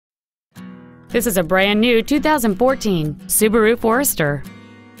This is a brand new 2014 Subaru Forester.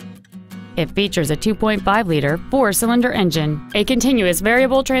 It features a 2.5-liter four-cylinder engine, a continuous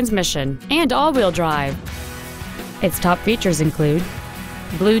variable transmission, and all-wheel drive. Its top features include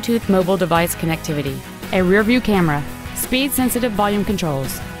Bluetooth mobile device connectivity, a rear-view camera, speed-sensitive volume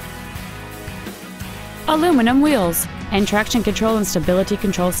controls, aluminum wheels, and traction control and stability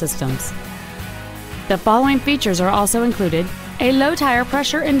control systems. The following features are also included: a low tire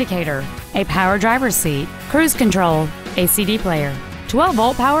pressure indicator, a power driver's seat, cruise control, a CD player,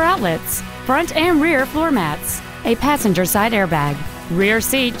 12-volt power outlets, front and rear floor mats, a passenger side airbag, rear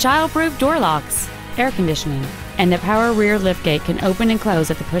seat child-proof door locks, air conditioning, and the power rear liftgate can open and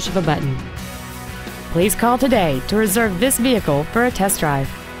close at the push of a button. Please call today to reserve this vehicle for a test drive.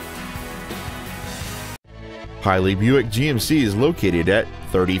 Hiley Buick GMC is located at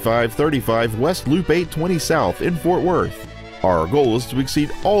 3535 West Loop 820 South in Fort Worth. Our goal is to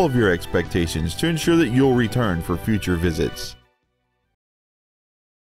exceed all of your expectations to ensure that you'll return for future visits.